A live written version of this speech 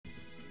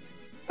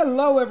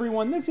Hello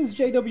everyone, this is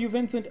JW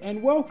Vincent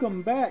and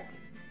welcome back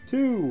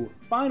to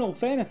Final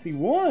Fantasy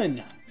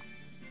 1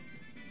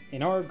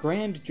 in our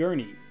grand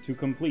journey to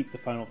complete the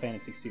Final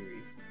Fantasy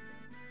series.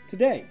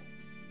 Today,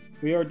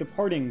 we are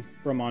departing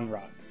from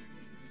Onrock.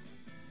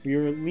 We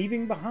are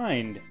leaving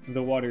behind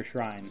the Water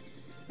Shrine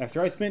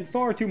after I spent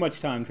far too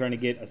much time trying to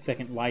get a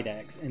second light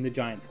axe and the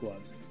Giant's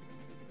Gloves.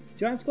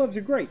 Giant's Gloves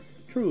are great,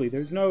 truly,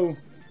 there's no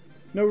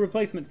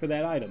replacement for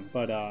that item,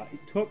 but it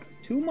took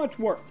too much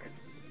work.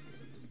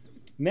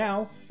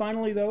 Now,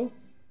 finally though,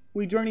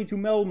 we journey to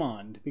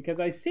Melmond, because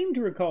I seem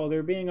to recall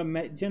there being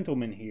a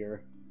gentleman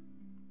here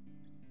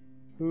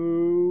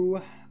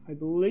who, I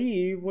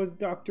believe, was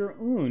Dr.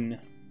 Un.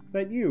 Is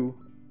that you?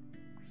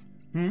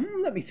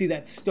 Let me see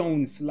that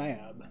stone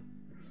slab.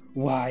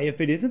 Why,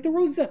 if it isn't the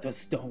Rosetta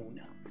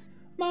Stone.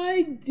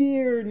 My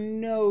dear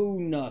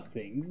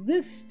know-nothings,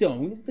 this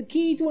stone is the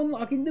key to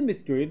unlocking the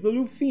mystery of the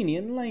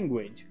Lufenian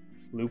language.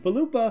 Lupa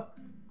Lupa.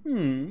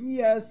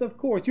 Yes, of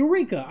course.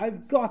 Eureka!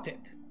 I've got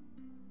it!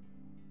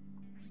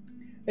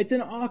 It's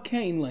an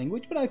arcane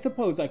language, but I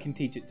suppose I can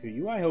teach it to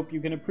you. I hope you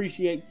can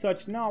appreciate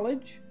such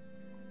knowledge.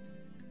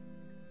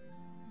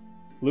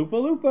 Lupa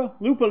Lupa,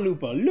 Lupa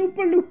Lupa,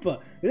 Lupa Lupa!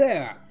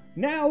 There!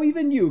 Now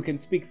even you can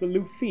speak the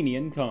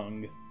Lufenian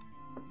tongue.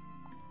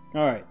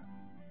 Alright.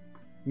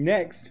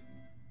 Next,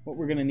 what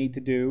we're going to need to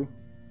do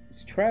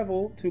is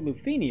travel to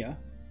Lufenia.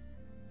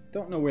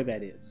 Don't know where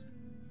that is.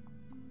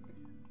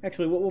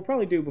 Actually, what we'll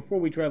probably do before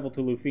we travel to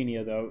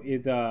Lufenia, though,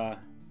 is,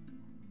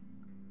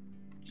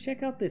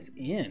 check out this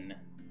inn.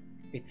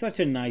 It's such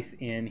a nice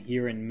inn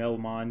here in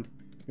Melmond,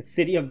 the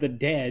city of the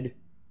dead,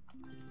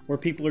 where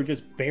people are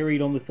just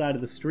buried on the side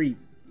of the street.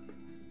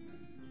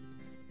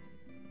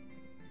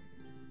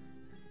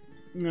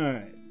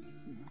 Alright.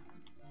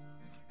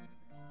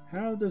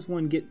 How does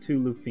one get to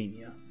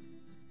Lufenia?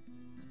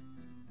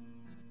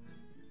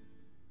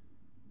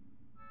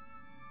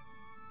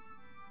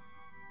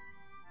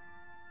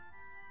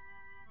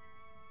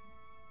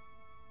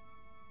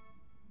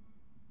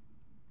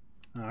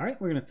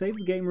 Alright, we're going to save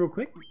the game real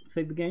quick.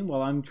 Save the game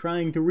while I'm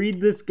trying to read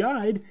this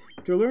guide.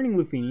 After learning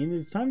Lufenian, it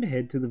is time to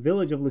head to the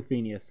village of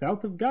Lufenia.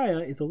 South of Gaia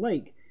is a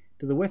lake.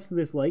 To the west of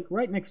this lake,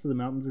 right next to the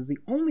mountains, is the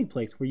only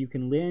place where you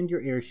can land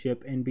your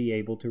airship and be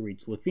able to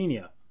reach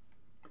Lufenia.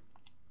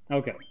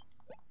 Okay,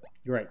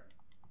 great.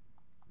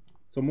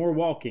 So more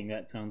walking,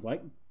 that sounds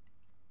like.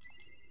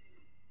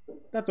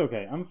 That's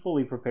okay, I'm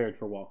fully prepared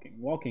for walking.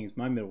 Walking is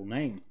my middle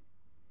name.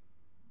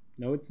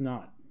 No, it's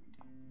not.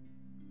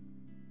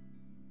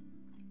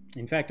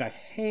 In fact, I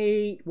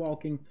hate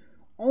walking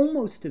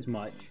almost as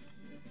much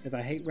as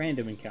I hate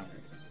random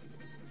encounters.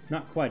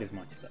 Not quite as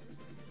much, though.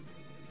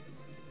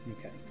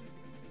 Okay.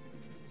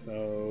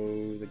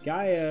 So, the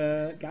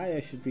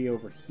Gaia should be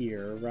over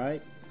here,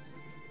 right?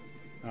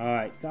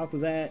 Alright, south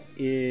of that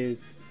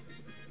is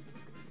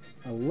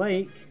a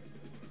lake.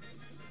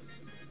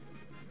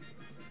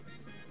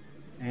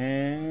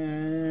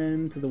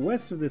 And to the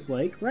west of this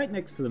lake, right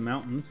next to the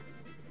mountains.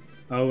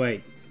 Oh,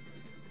 wait.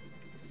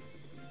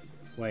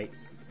 Wait.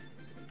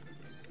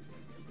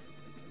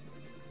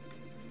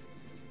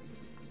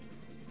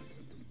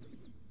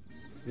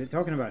 Is it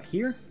talking about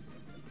here?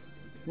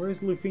 Where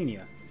is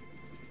Lufenia?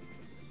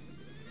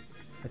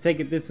 I take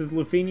it this is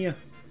Lufenia?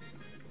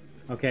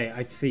 Okay,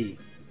 I see.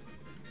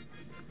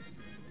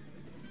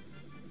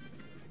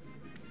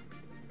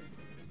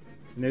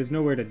 And there's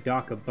nowhere to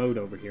dock a boat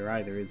over here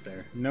either, is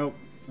there? Nope,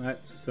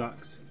 that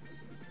sucks.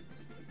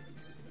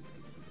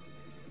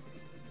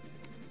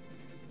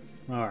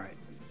 Alright.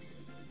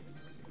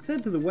 Let's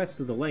head to the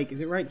west of the lake.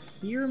 Is it right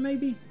here,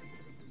 maybe?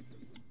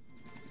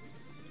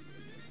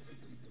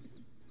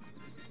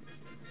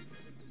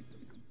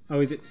 Oh,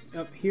 is it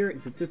up here?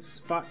 Is it this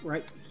spot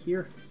right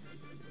here?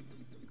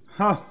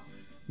 Oh,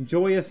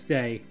 joyous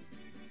day.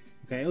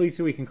 Okay, at least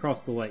so we can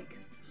cross the lake.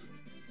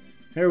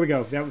 There we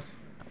go. That was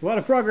a lot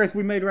of progress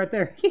we made right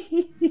there.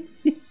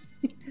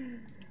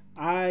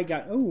 I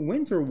got... Oh,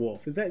 Winter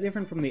Wolf. Is that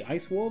different from the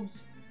Ice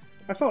Wolves?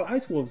 I fought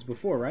Ice Wolves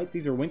before, right?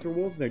 These are Winter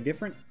Wolves. They're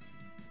different.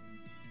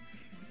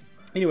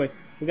 Anyway,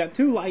 we have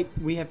two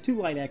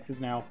light axes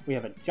now. We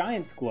have a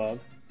Giant's Glove.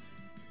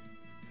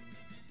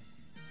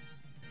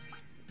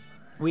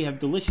 We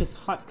have delicious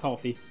hot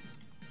coffee.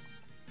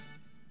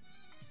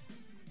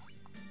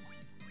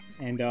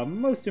 And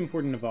most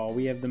important of all,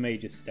 we have the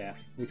Mage's Staff,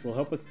 which will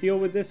help us deal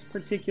with this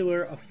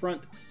particular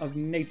affront of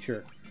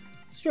nature.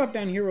 Let's drop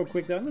down here real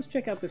quick though, and let's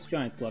check out this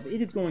Giant's Glove.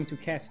 It is going to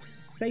cast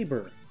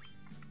Saber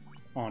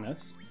on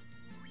us.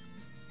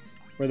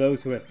 For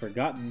those who have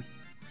forgotten,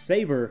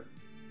 Saber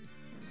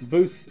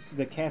boosts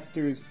the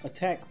caster's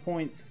attack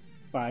points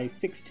by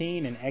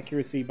 16 and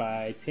accuracy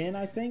by 10,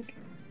 I think.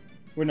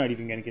 We're not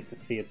even going to get to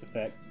see its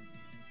effects.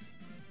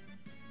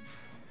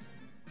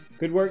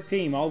 Good work,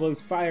 team. All those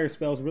fire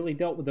spells really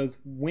dealt with those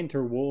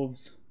winter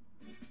wolves.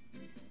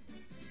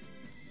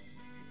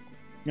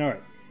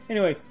 Alright.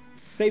 Anyway,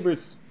 Saber,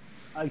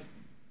 I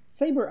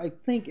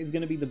think, is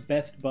going to be the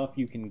best buff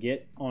you can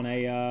get on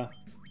a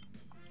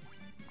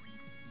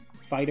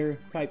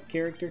fighter-type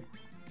character.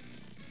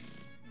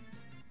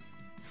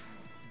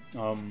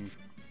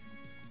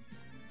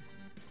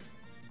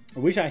 I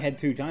wish I had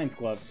 2 Giant's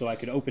Gloves so I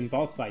could open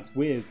boss fights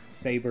with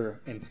Saber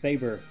and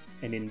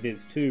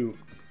Invis 2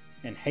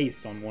 and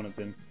Haste on one of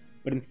them.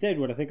 But instead,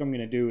 what I think I'm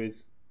going to do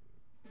is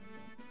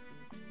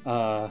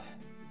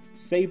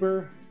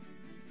Saber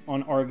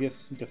on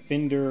Argus,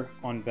 Defender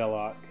on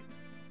Belloc,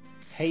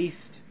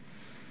 Haste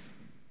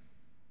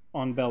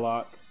on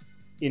Belloc,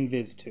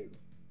 Invis 2.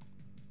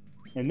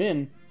 And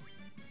then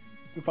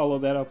follow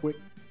that up with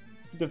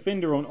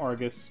Defender on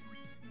Argus,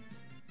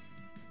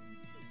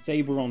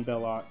 Saber on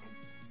Belloc,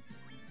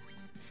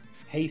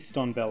 Haste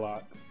on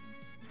Belloc,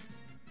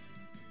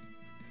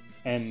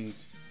 and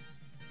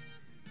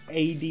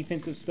a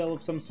defensive spell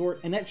of some sort,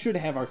 and that should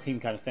have our team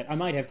kind of set. I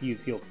might have to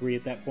use Heal 3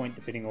 at that point,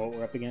 depending on what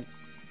we're up against.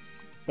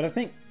 But I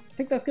think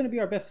that's going to be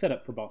our best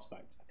setup for boss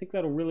fights. I think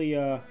that'll really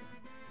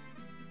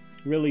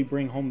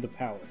bring home the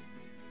power.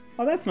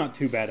 Oh, that's not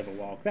too bad of a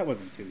walk. That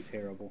wasn't too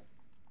terrible.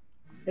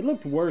 It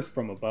looked worse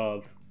from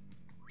above.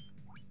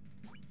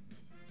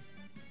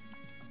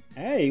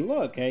 Hey,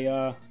 look,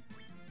 I'm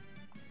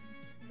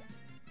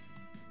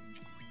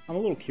a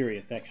little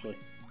curious, actually.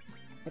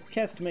 Let's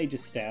cast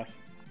Mage's Staff.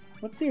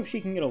 Let's see if she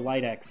can get a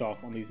Light Axe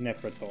off on these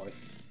Necrotors.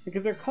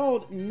 Because they're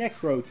called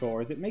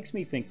Necrotors, it makes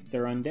me think that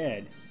they're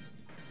undead.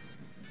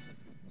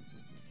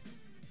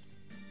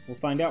 We'll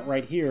find out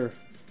right here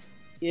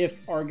if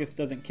Argus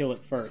doesn't kill it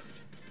first.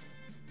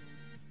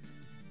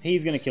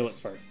 He's gonna kill it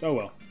first. Oh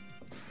well.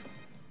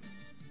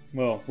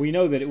 Well, we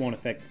know that it won't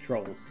affect the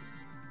trolls.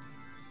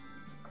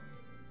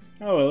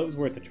 Oh well, it was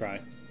worth a try.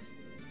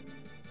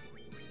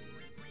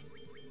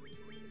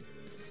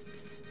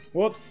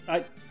 Whoops,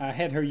 I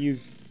had her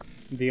use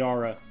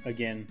Diara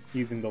again,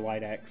 using the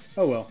Light Axe.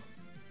 Oh well.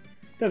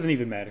 Doesn't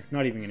even matter.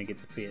 Not even gonna get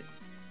to see it.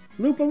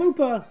 Lupa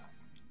Lupa!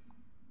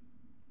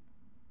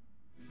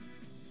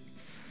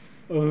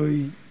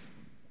 Oy.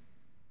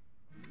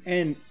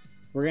 And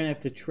we're gonna have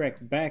to trek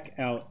back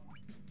out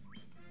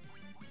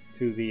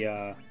to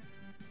the,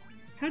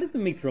 How did the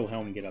Mithril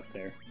Helm get up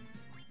there?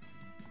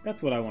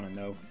 That's what I want to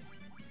know.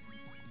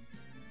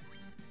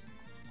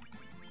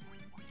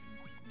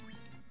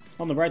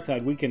 On the bright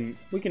side, we can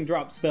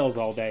drop spells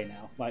all day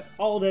now. Like,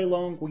 all day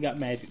long, we got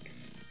magic.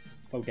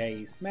 For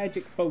days.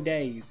 Magic for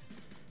days.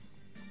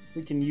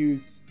 We can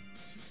use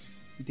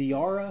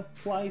Diara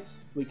twice.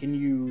 We can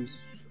use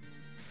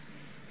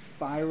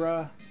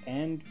Fyra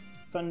and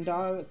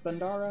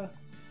Thundara.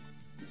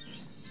 It's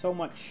just so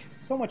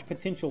much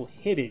potential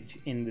hittage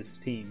in this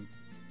team.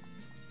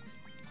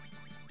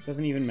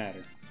 Doesn't even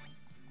matter.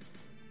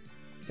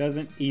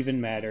 Doesn't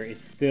even matter.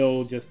 It's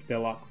still just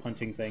Belloc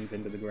punching things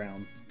into the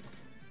ground.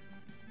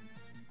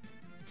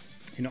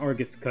 And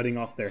Argus cutting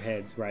off their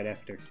heads right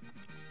after.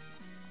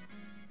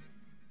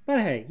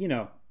 But hey, you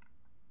know,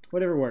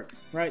 whatever works,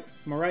 right?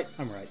 Am I right?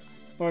 I'm right.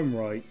 I'm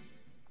right.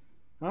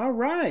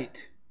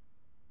 Alright!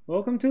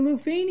 Welcome to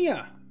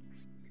Lufenia!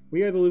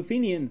 We are the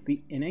Lufenians.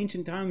 In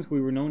ancient times we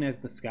were known as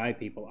the Sky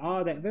People.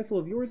 Ah, that vessel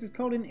of yours is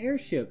called an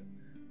airship.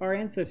 Our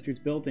ancestors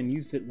built and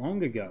used it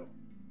long ago.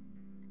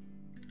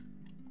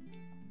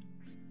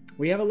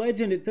 We have a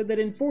legend. It said that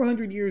in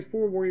 400 years,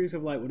 4 warriors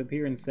of light would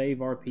appear and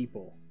save our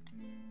people.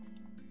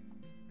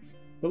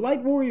 The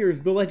Light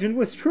Warriors, the legend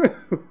was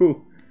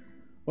true!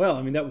 Well,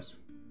 I mean, that was...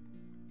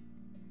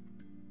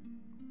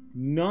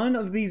 None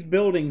of these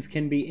buildings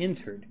can be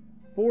entered.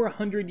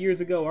 400 years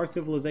ago, our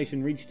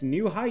civilization reached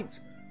new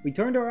heights. We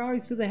turned our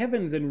eyes to the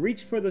heavens and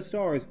reached for the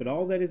stars, but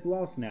all that is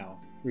lost now,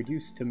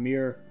 reduced to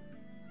mere...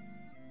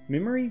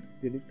 memory?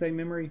 Did it say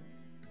memory?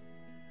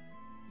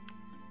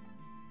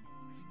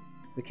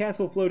 The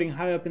castle floating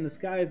high up in the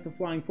sky is the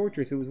flying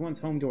fortress. It was once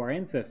home to our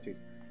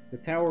ancestors. The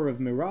Tower of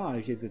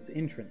Mirage is its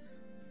entrance.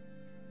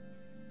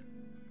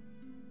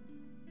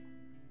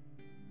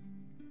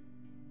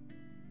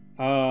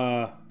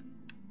 Oh.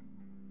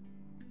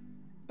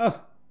 I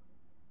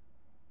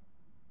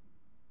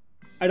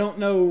don't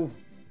know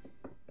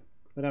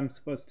what I'm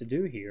supposed to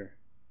do here.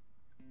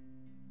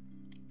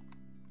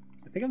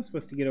 I think I'm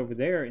supposed to get over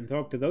there and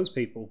talk to those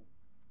people.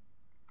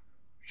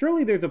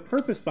 Surely there's a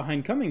purpose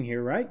behind coming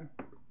here, right?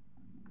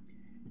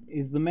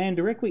 Is the man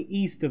directly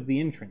east of the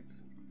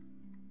entrance.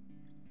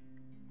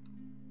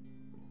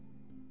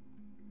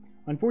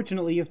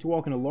 Unfortunately, you have to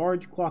walk in a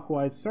large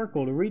clockwise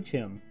circle to reach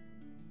him.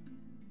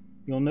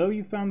 You'll know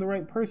you found the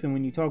right person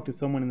when you talk to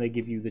someone and they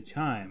give you the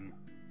chime.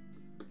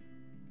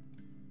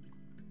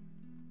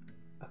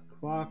 A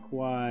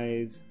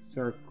clockwise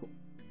circle.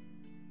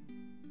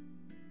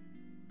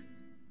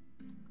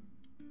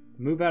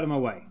 Move out of my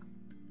way.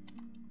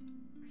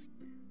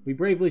 We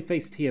bravely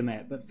faced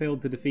Tiamat, but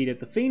failed to defeat it.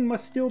 The Fiend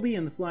must still be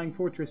in the Flying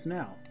Fortress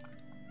now.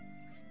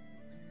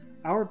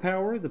 Our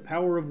power, the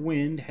power of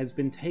wind, has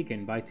been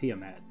taken by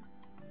Tiamat.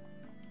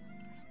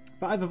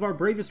 5 of our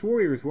bravest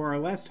warriors were our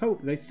last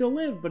hope. They still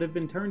live, but have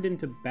been turned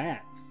into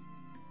bats.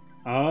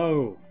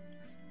 Oh.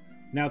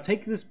 Now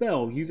take this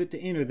bell. Use it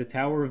to enter the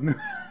Tower of Mirage.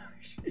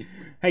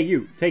 Hey,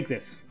 you. Take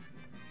this.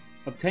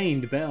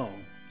 Obtained bell.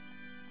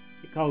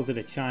 It calls it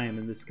a chime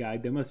in this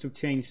guide. They must have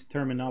changed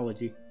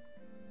terminology.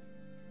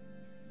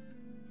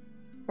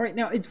 Alright,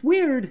 now it's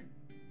weird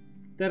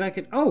that I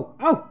could... Oh!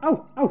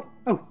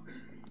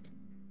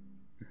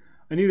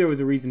 I knew there was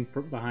a reason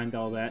behind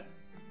all that.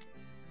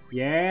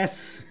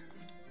 Yes!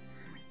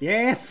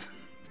 Yes!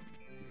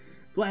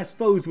 Blast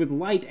foes with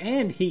light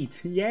and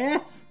heat.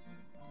 Yes!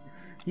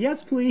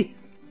 Yes,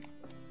 please!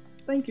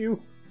 Thank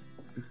you.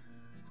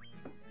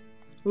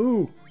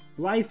 Ooh,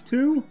 life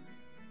 2?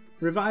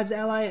 Revives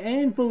ally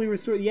and fully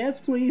restore. Yes,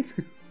 please!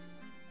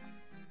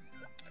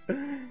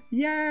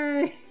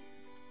 Yay!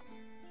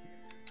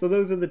 So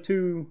those are the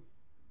two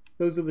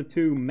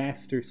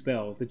master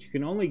spells that you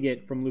can only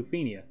get from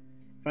Lufenia.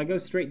 If I go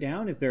straight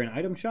down, is there an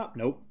item shop?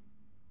 Nope.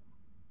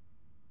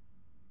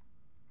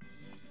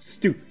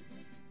 Stupid.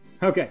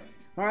 Okay.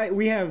 Alright,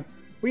 we have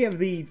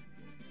the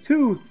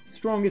 2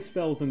 strongest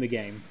spells in the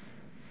game.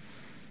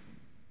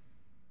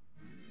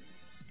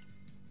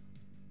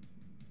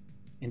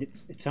 And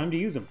it's time to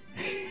use them.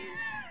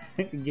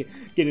 get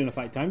in a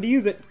fight. Time to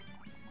use it.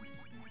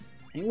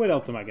 And what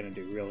else am I going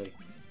to do, really?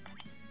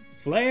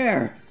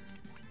 Flare!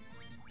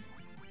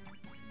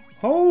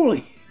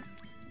 Holy!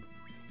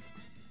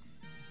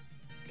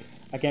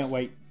 I can't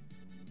wait.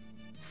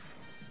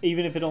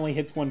 Even if it only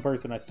hits one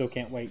person, I still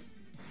can't wait.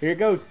 Here it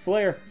goes.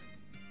 Flare.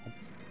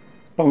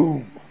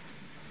 Boom.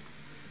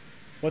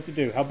 What's it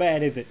do? How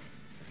bad is it?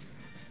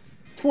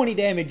 20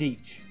 damage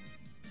each.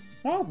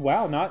 Oh,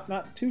 wow.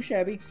 Not too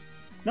shabby.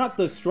 Not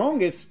the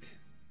strongest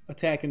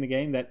attack in the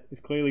game. That is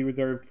clearly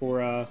reserved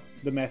for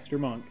the Master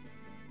Monk.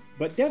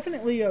 But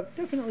definitely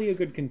a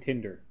good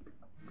contender.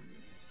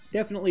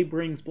 Definitely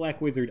brings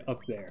Black Wizard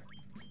up there.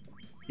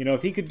 You know,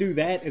 if he could do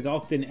that as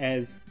often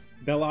as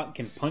Belloc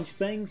can punch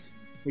things,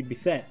 we'd be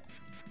set.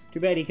 Too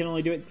bad he can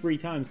only do it 3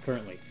 times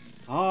currently.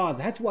 Ah,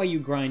 that's why you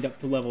grind up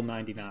to level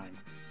 99.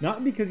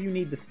 Not because you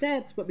need the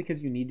stats, but because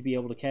you need to be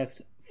able to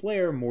cast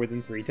Flare more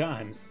than 3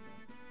 times.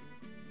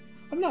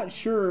 I'm not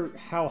sure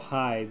how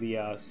high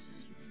the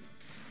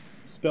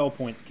spell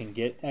points can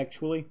get,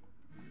 actually.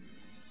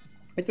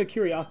 It's a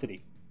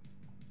curiosity.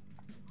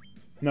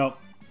 No,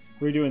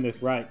 we're doing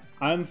this right.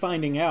 I'm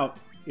finding out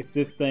if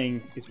this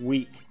thing is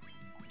weak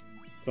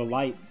to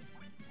light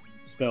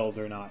spells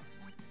or not.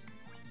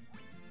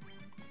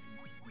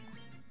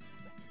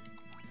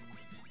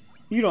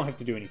 You don't have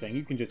to do anything.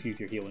 You can just use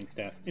your healing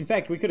staff. In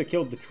fact, we could have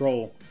killed the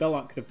troll.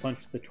 Belloc could have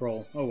punched the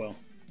troll. Oh well.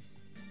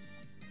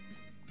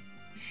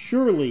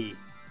 Surely.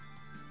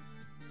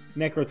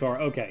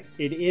 Necrotar. Okay.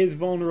 It is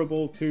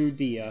vulnerable to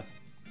Dia.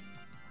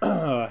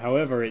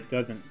 However, it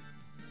doesn't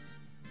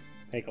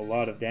take a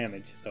lot of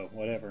damage, so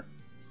whatever.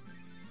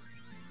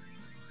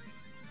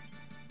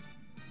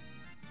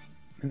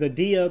 The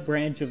Dia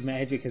branch of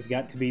magic has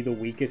got to be the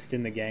weakest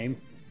in the game.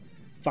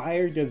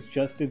 Fire does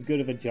just as good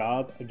of a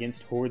job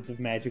against hordes of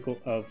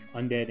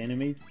undead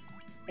enemies.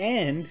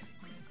 And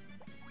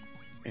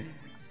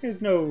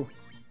there's no...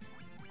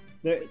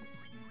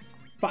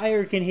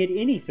 Fire can hit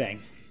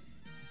anything.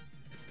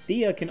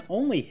 Dia can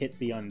only hit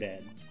the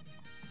undead.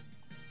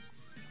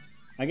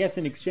 I guess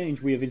in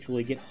exchange we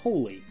eventually get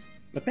Holy.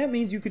 But that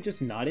means you could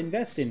just not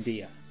invest in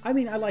Dia. I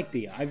mean, I like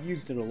Dia. I've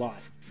used it a lot.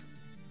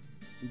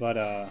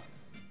 But,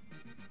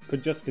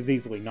 could just as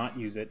easily not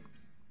use it.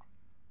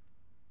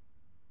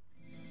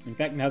 In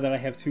fact, now that I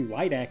have 2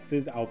 light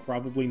axes, I'll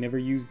probably never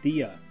use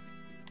Dia.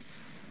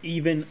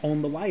 Even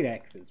on the light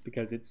axes,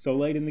 because it's so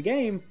late in the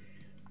game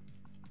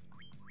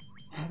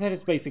that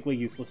it's basically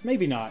useless.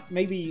 Maybe not.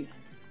 Maybe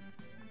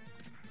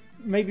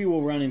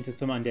we'll run into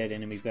some undead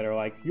enemies that are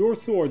like, your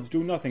swords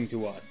do nothing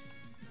to us.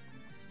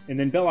 And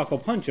then Belloc will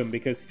punch them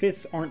because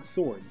fists aren't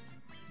swords.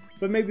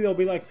 But maybe they'll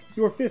be like,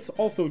 your fists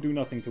also do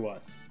nothing to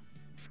us.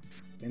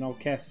 And I'll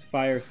cast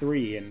Fire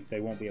 3 and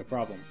they won't be a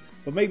problem.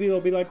 But maybe they'll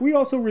be like, we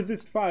also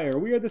resist fire.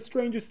 We are the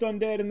strangest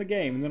undead in the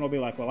game. And then I'll be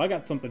like, well, I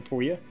got something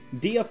for you.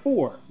 Dia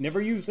 4. Never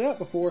used that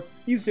before.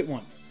 Used it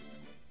once.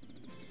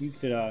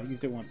 Used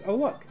it once. Oh,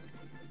 look.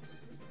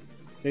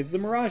 There's the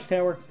Mirage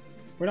Tower.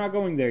 We're not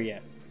going there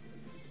yet.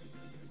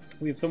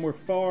 We have somewhere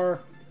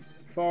far,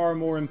 far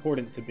more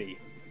important to be.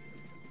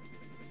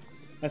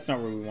 That's not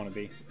where we want to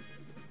be.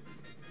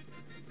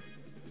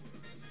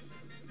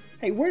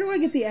 Hey, where do I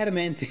get the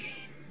adamantine?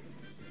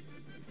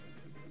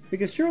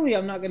 Because surely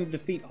I'm not going to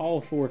defeat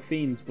all 4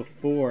 fiends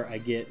before I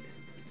get...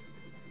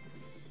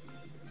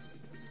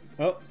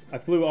 Oh, I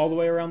flew all the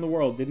way around the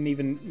world. Didn't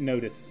even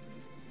notice.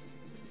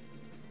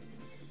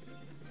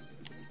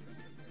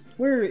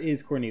 Where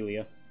is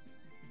Cornelia?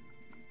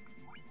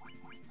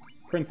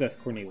 Princess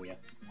Cornelia.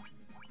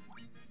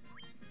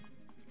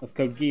 Of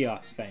Code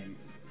Geass fame.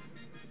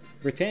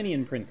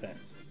 Britannian princess.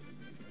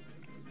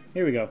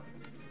 Here we go.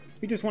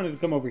 We just wanted to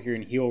come over here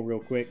and heal real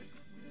quick.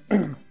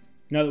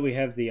 Now that we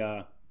have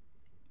the,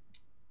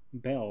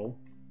 bell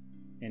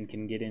and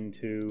can get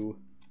into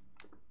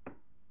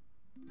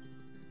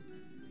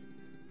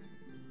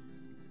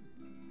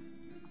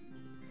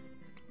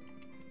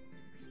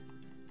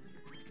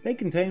they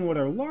contain what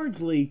are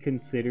largely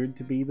considered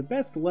to be the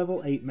best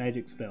level 8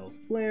 magic spells,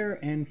 Flare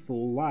and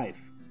Full Life.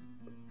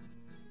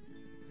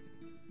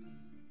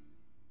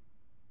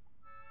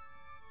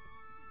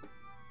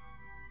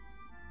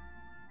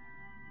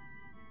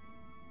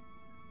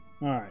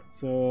 Alright,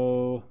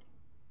 so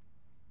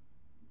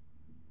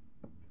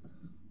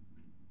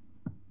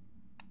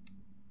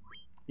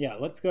Yeah,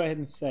 let's go ahead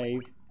and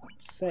save.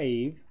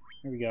 Save.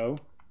 There we go.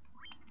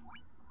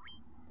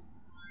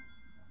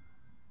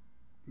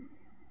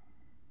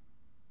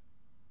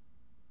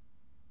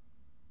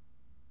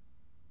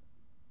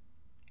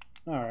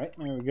 Alright,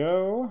 there we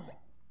go.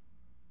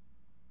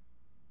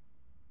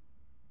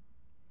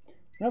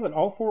 Now that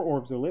all 4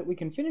 orbs are lit, we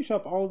can finish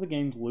up all of the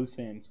game's loose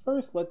ends.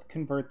 First, let's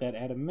convert that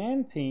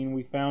adamantine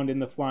we found in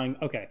the flying...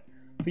 Okay,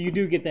 so you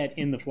do get that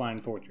in the flying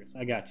fortress.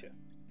 I gotcha.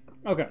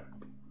 Okay.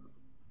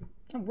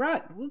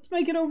 Alright, let's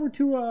make it over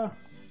to,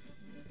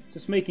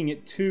 just making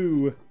it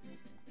to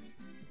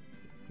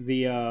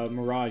the,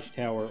 Mirage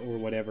Tower or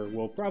whatever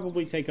will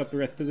probably take up the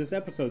rest of this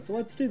episode, so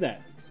let's do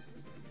that.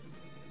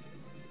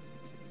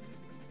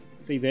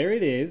 See, there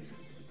it is.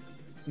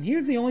 And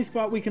here's the only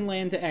spot we can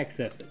land to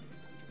access it.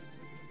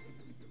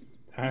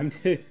 Time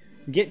to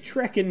get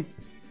trekking.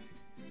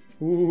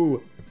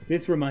 Ooh,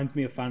 this reminds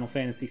me of Final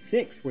Fantasy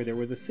VI, where there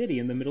was a city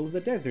in the middle of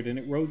the desert and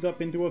it rose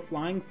up into a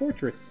flying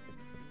fortress.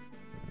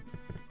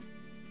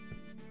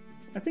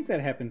 I think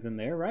that happens in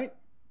there, right?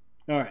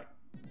 Alright,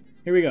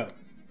 here we go.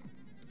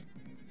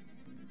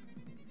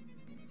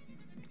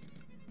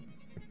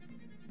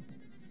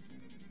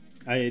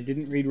 I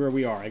didn't read where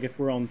we are. I guess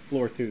we're on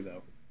floor 2,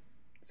 though.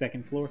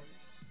 Second floor.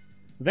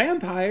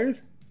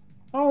 Vampires?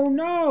 Oh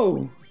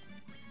no!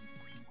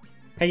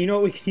 Hey, you know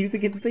what we can use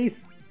against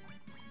these?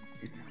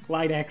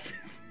 Light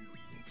axes.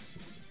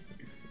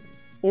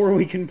 Or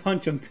we can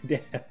punch them to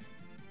death.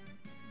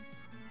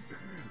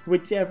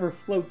 Whichever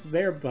floats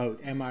their boat,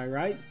 am I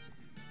right?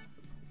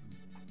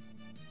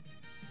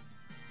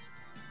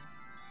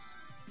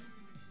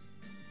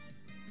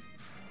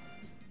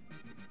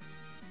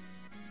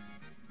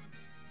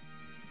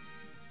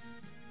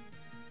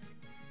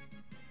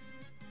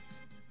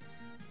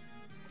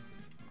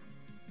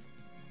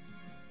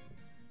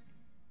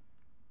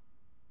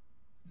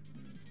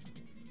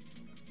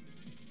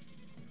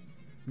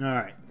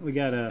 Alright, we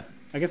gotta...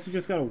 I guess we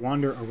just gotta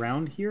wander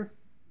around here.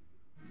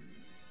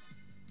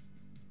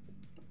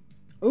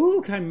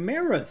 Ooh,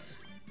 chimeras!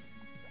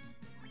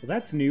 Well,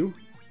 that's new.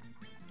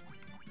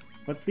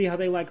 Let's see how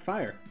they like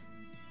fire.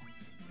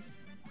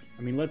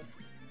 I mean, let's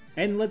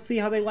see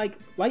how they like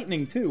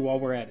lightning, too, while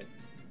we're at it.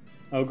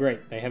 Oh,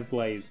 great, they have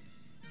Blaze.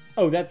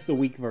 Oh, that's the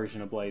weak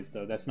version of Blaze,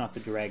 though. That's not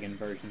the dragon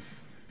version.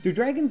 Do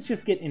dragons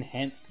just get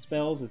enhanced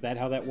spells? Is that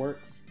how that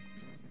works?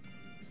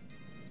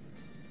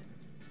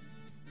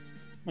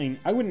 I mean,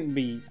 I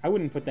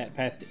wouldn't put that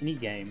past any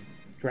game.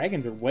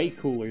 Dragons are way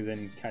cooler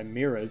than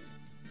chimeras.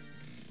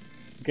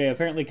 Okay,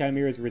 apparently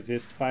chimeras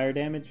resist fire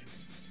damage.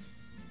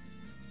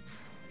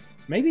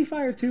 Maybe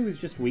Fire 2 is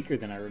just weaker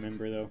than I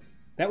remember, though.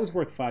 That was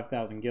worth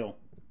 5,000 gil.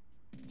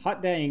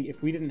 Hot dang,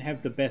 if we didn't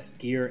have the best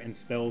gear and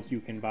spells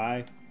you can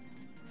buy.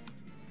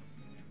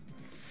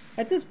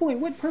 At this point,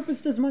 what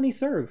purpose does money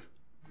serve?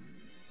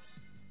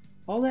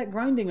 All that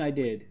grinding I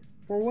did,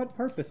 for what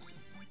purpose?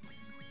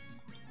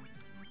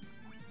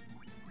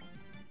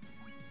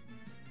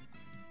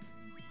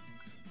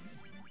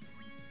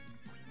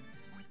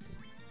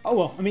 Oh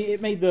well, I mean,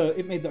 it made the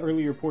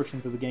earlier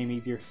portions of the game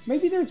easier.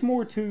 Maybe there's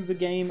more to the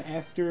game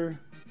after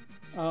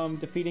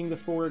defeating the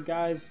 4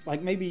 guys.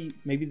 Like maybe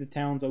the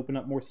towns open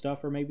up more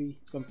stuff, or maybe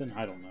something.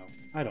 I don't know.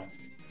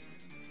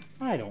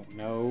 I don't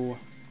know.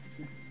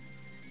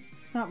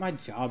 It's not my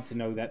job to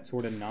know that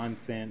sort of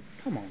nonsense.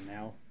 Come on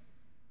now.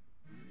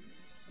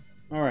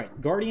 All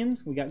right,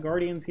 Guardians. We got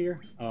Guardians here.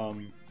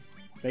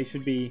 They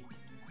should be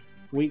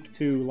weak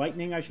to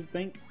lightning, I should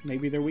think.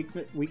 Maybe they're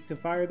weak to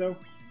fire though.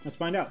 Let's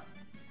find out.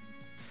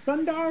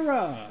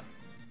 Thundara!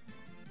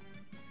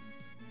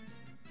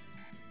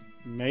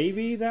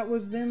 Maybe that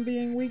was them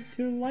being weak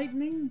to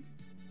lightning?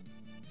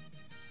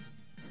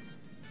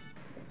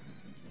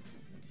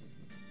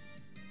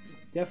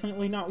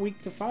 Definitely not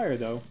weak to fire,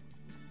 though.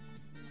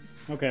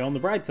 Okay, on the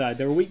bright side,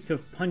 they're weak to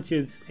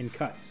punches and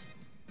cuts.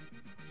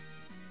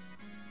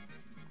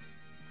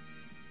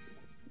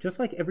 Just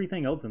like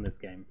everything else in this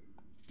game.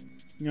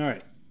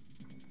 Alright.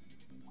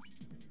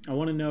 I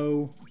want to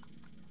know...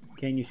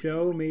 Can you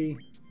show me...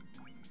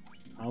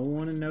 I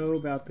want to know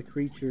about the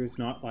creatures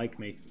not like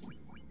me.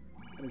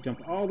 Gotta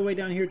jump all the way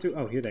down here to...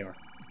 Oh, here they are.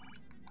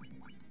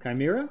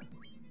 Chimera?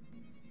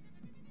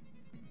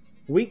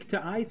 Weak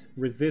to ice,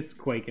 resists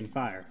quake and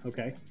fire.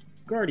 Okay.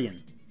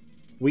 Guardian.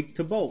 Weak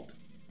to bolt.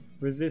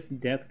 Resists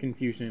death,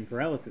 confusion, and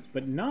paralysis.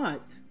 But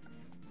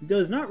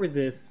does not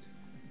resist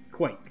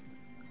quake.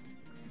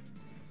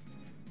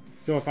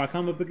 So if I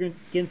come up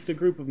against a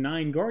group of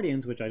 9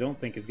 guardians, which I don't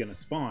think is going to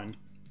spawn,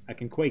 I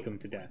can quake them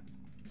to death.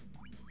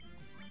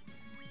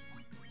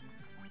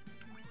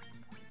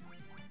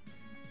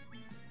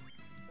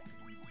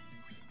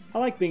 I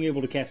like being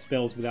able to cast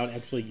spells without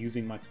actually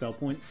using my spell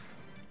points.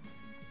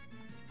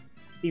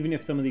 Even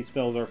if some of these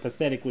spells are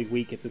pathetically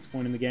weak at this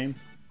point in the game.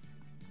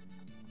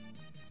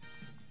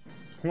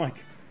 Like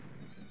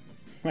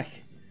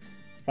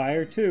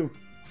Fire 2.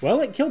 Well,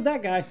 it killed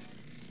that guy.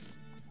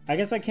 I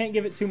guess I can't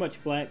give it too much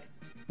flack.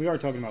 We are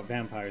talking about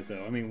vampires,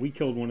 though. I mean, we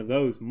killed one of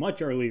those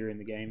much earlier in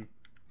the game.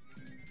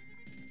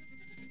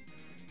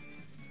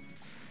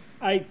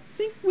 I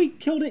think we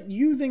killed it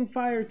using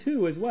fire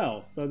too as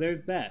well, so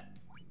there's that.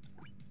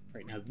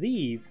 Right, now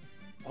these...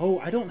 Oh,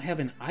 I don't have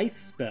an ice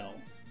spell.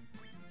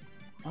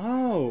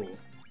 Oh.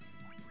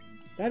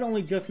 That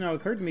only just now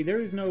occurred to me. There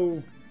is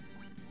no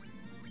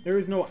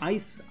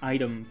ice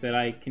item that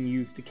I can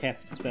use to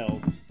cast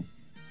spells.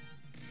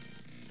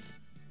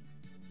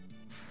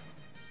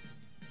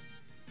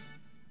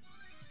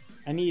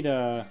 I need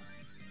a...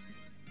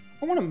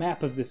 I want a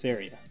map of this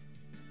area.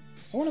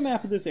 I want a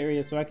map of this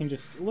area so I can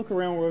just look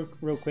around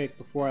real quick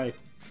before I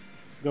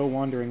go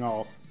wandering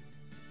off.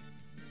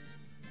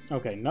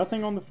 Okay,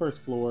 nothing on the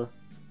first floor.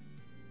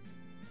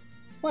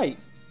 Wait.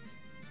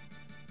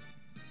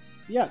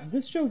 Yeah,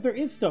 this shows there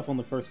is stuff on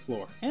the first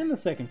floor and the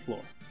second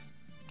floor.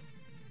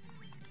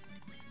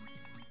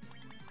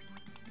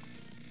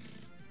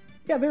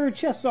 Yeah, there are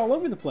chests all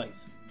over the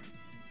place.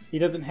 He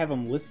doesn't have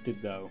them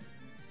listed, though.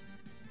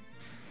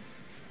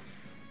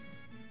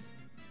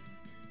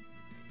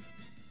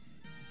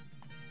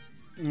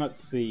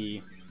 Let's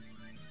see.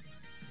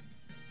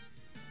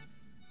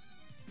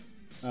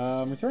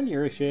 Return to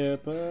your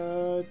ship.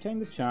 Obtain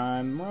the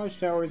chime. Mirage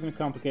Tower isn't a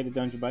complicated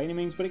dungeon by any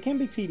means, but it can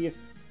be tedious.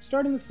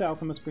 Start in the south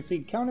and must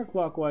proceed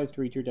counterclockwise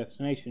to reach your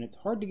destination. It's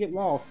hard to get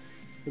lost,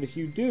 but if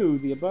you do,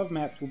 the above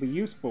maps will be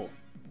useful.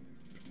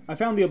 I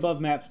found the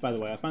above maps, by the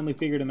way. I finally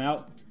figured them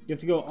out. You have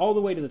to go all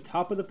the way to the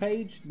top of the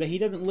page. He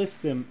doesn't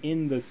list them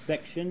in the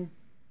section.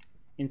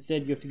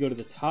 Instead, you have to go to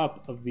the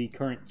top of the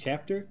current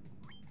chapter,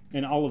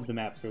 and all of the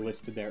maps are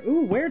listed there.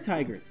 Ooh,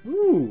 were-tigers!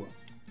 Ooh!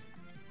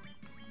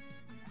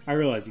 I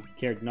realize you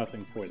cared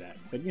nothing for that,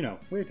 but you know,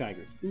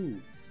 were-tigers. Ooh.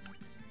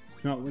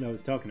 It's not what I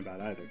was talking about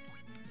either.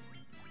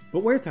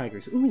 But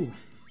were-tigers, ooh!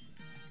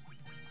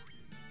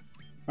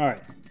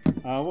 Alright,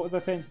 what was I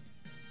saying?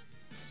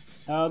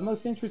 The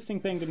most interesting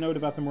thing to note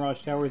about the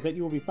Mirage Tower is that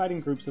you will be fighting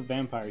groups of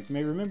vampires. You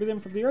may remember them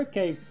from the Earth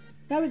Cave.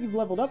 Now that you've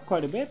leveled up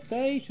quite a bit,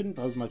 they shouldn't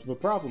pose much of a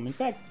problem. In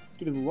fact,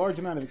 due to the large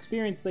amount of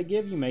experience they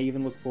give, you may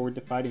even look forward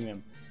to fighting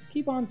them.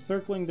 Keep on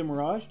circling the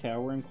Mirage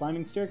Tower and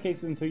climbing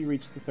staircases until you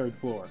reach the 3rd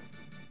floor.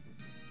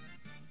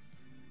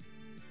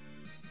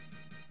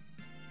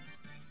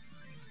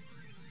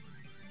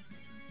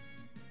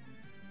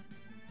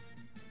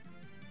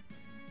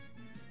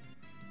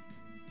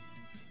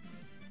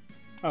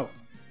 Oh,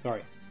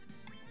 sorry.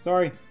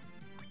 Sorry.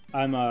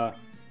 I'm,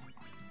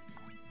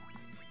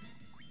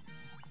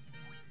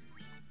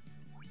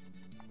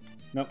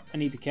 Nope, I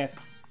need to cast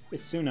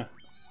Isuna.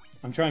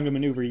 I'm trying to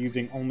maneuver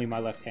using only my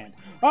left hand.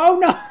 Oh,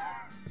 no!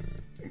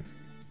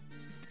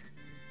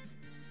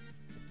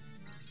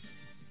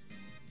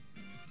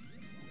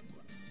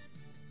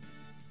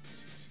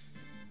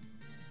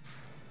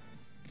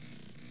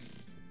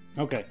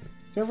 Okay,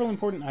 several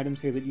important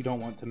items here that you don't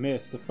want to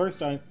miss. The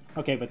first item...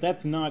 Okay, but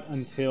that's not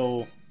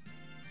until...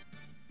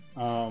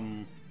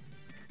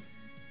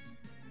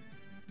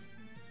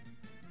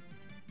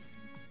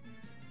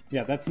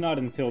 Yeah, that's not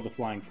until the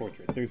Flying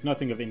Fortress. There's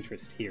nothing of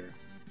interest here.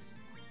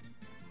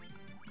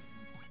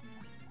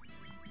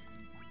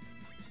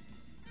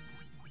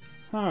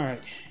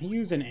 Alright,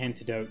 use an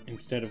antidote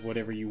instead of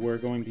whatever you were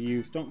going to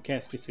use. Don't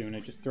cast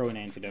Isuna, just throw an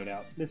antidote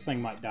out. This thing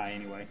might die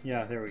anyway.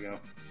 Yeah, there we go.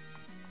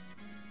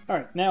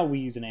 Alright, now we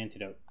use an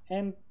antidote.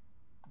 And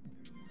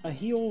a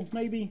heal,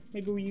 maybe?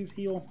 Maybe we use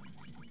heal.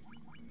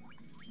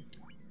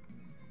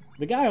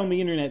 The guy on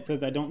the internet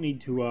says I don't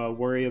need to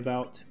worry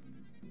about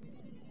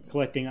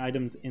collecting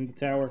items in the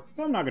tower,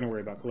 so I'm not going to worry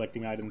about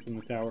collecting items in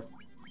the tower.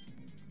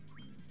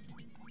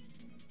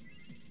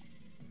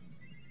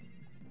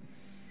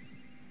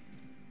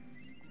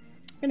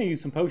 I'm going to use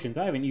some potions.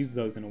 I haven't used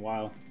those in a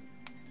while.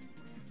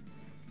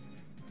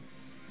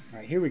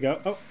 Alright, here we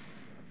go. Oh,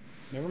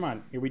 never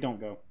mind. Here we don't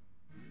go.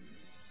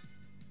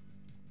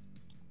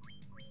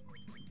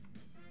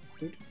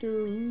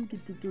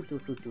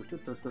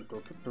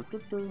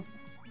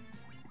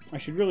 I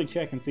should really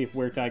check and see if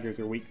were-tigers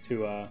are weak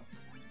to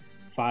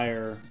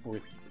fire or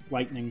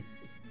lightning.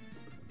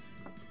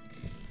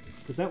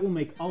 Because that will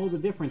make all the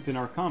difference in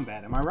our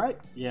combat, am I right?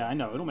 Yeah, I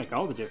know, it'll make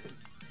all the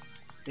difference.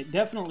 It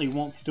definitely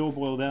won't still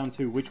boil down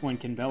to which one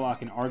can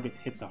Belloc and Argus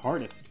hit the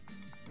hardest.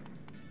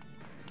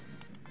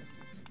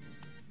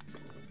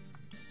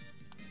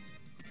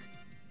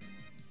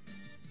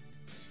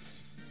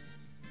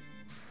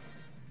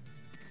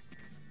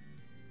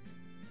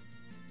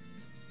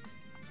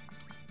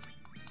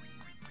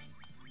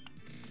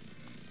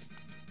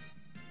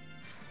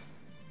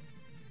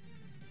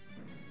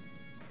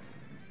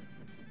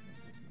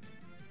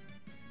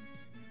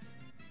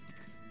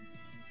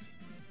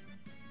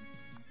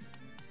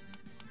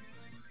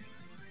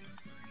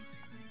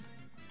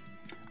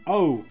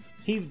 Oh,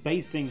 he's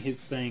basing his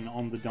thing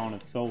on the Dawn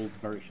of Souls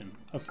version.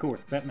 Of course,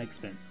 that makes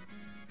sense.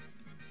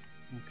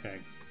 Okay.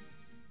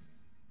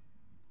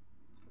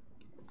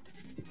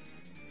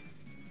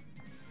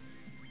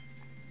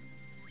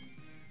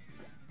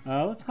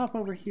 Let's hop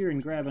over here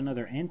and grab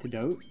another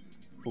antidote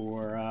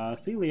for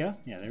Celia.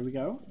 Yeah, there we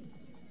go.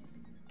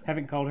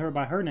 Haven't called her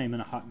by her name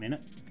in a hot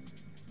minute.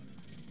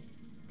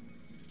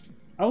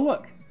 Oh,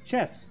 look!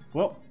 Chess!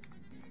 Well...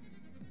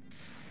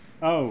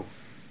 Oh.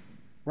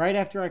 Right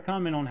after I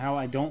comment on how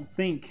I don't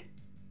think...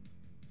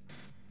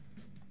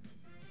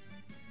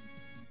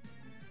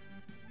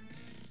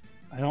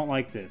 I don't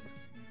like this.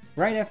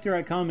 Right after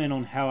I comment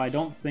on how I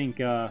don't think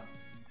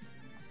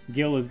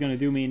Gil is going to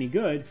do me any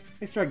good,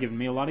 they start giving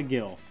me a lot of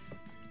Gil.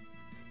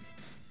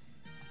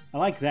 I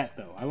like that,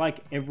 though. I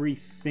like every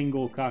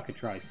single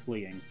cockatrice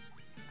fleeing.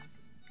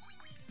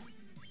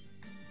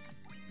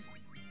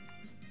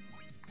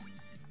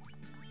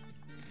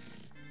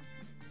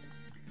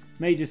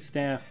 Mage's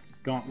Staff,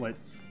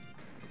 Gauntlets,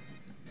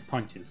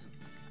 Punches.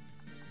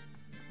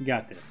 You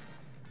got this.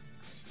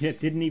 Yeah,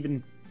 didn't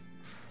even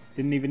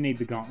need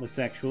the Gauntlets,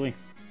 actually.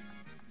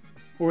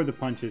 Or the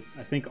Punches.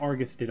 I think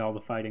Argus did all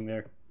the fighting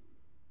there.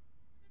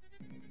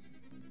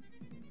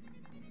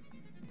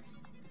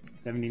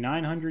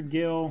 7,900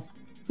 Gil.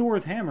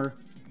 Thor's Hammer.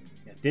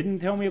 Yeah, didn't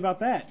tell me about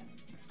that.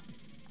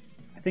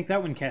 I think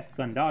that one casts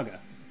Thundaga,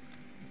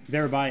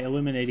 thereby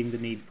eliminating the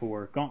need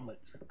for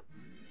Gauntlets.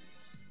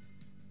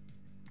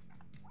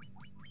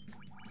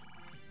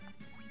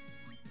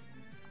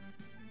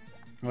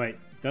 Wait,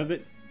 does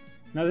it?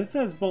 No, this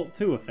says Bolt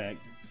 2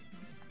 effect.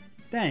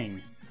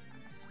 Dang.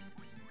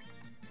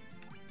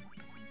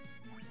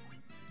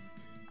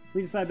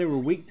 We decided they were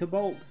weak to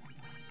Bolt?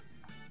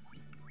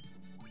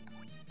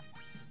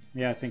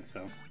 Yeah, I think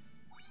so.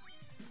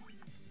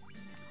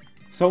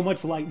 So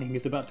much lightning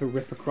is about to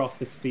rip across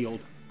this field.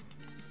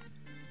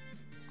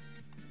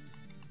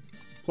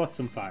 Plus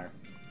some fire.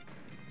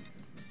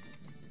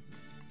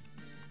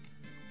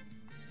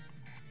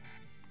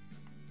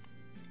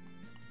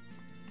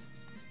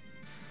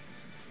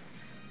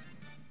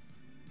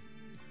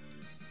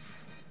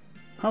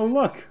 Oh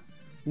look!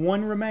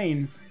 One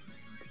remains.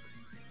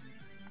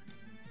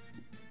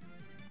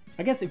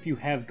 I guess if you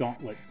have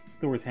gauntlets,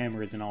 Thor's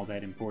Hammer isn't all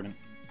that important.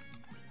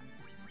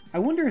 I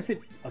wonder if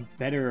it's a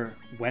better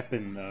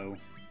weapon, though.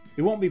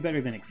 It won't be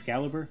better than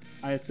Excalibur,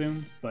 I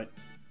assume, but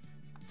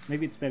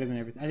maybe it's better than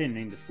everything. I didn't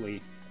aim to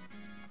flee.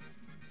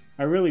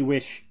 I really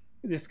wish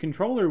this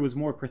controller was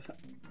more precise.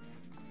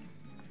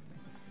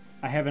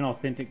 I have an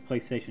authentic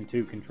PlayStation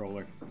 2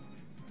 controller.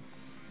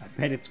 I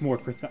bet it's more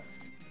precise.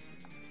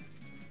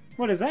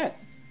 What is that?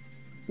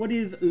 What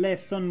is Le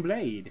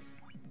Sunblade?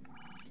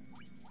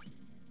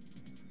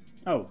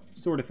 Oh,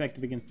 sword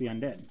effective against the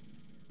undead.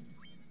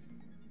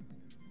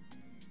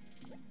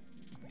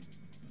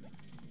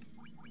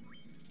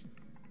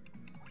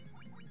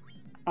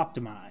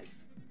 Optimize.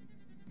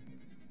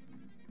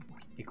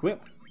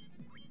 Equip.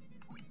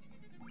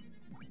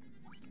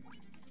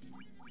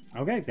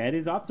 Okay, that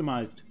is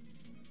optimized.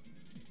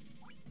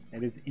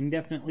 That is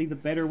indefinitely the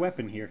better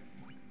weapon here.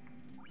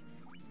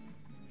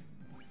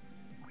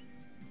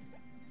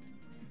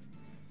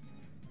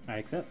 I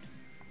accept.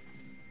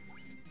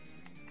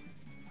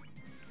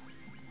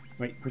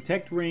 Wait,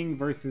 Protect Ring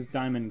versus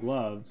Diamond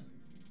Gloves.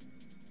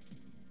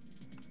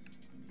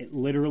 It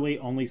literally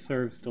only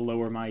serves to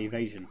lower my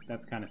evasion.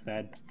 That's kind of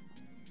sad.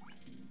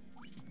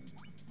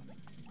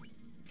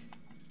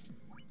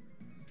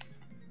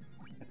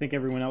 I think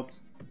everyone else...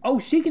 Oh,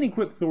 she can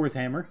equip Thor's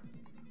Hammer!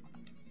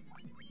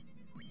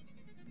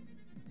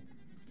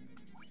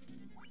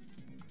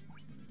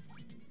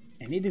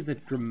 And it is a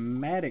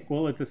dramatic...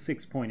 Well, it's a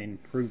 6-point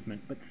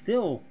improvement, but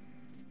still,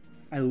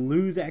 I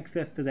lose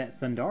access to that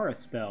Thundara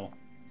spell.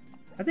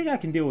 I think I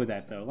can deal with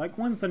that, though. Like,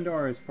 one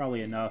Thundara is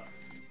probably enough.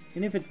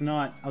 And if it's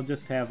not, I'll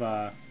just have,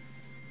 I'll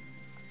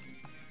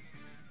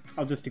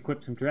just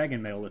equip some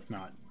Dragon Mail if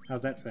not.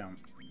 How's that sound?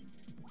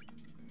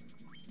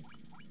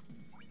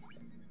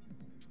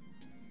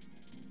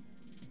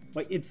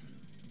 Like,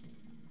 it's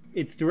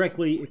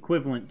directly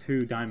equivalent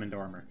to Diamond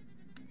Armor.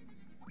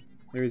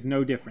 There is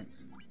no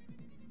difference.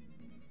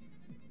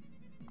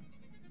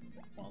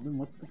 Well, then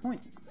what's the point?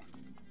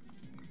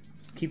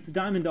 Just keep the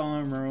Diamond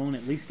Armor on,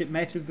 at least it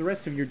matches the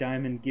rest of your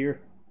Diamond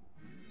gear.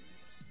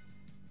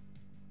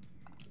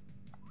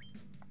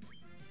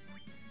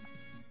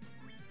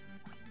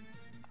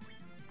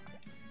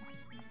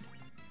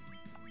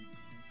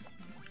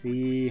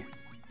 See,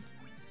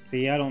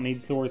 I don't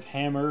need Thor's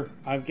Hammer.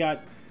 I've got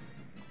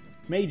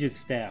Mage's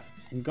Staff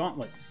and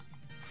Gauntlets.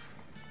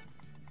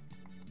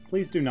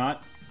 Please do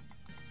not.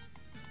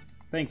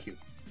 Thank you.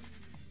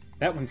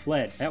 That one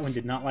fled. That one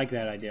did not like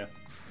that idea.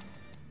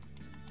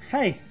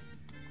 Hey!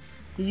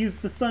 He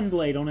used the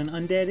Sunblade on an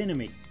undead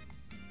enemy.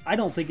 I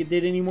don't think it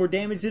did any more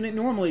damage than it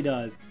normally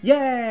does.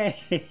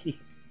 Yay!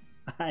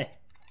 I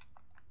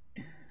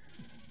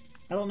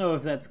don't know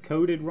if that's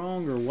coded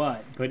wrong or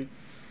what, but it's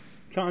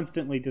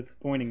constantly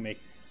disappointing me.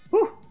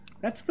 Whew!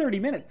 That's 30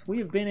 minutes. We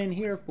have been in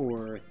here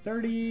for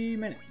 30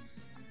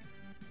 minutes.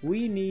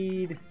 We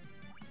need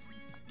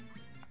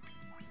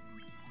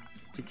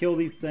to kill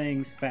these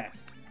things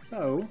fast.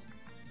 So,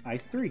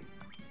 Ice 3.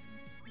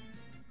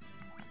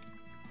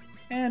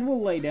 And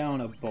we'll lay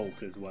down a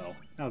bolt as well.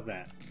 How's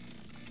that?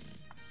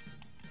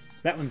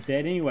 That one's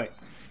dead anyway.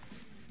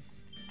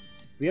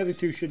 The other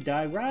two should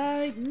die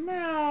right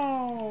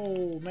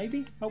now!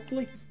 Maybe?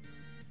 Hopefully?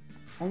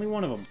 Only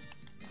one of them.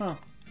 Huh,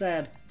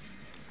 sad.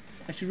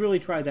 I should really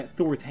try that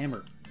Thor's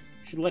Hammer.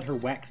 Should let her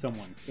whack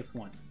someone just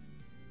once.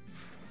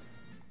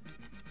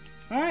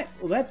 Alright,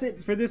 well that's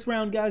it for this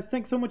round, guys.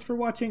 Thanks so much for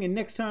watching, and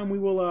next time we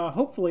will,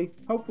 hopefully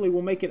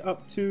we'll make it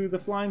up to the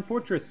Flying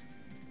Fortress.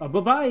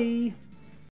 Bye-bye!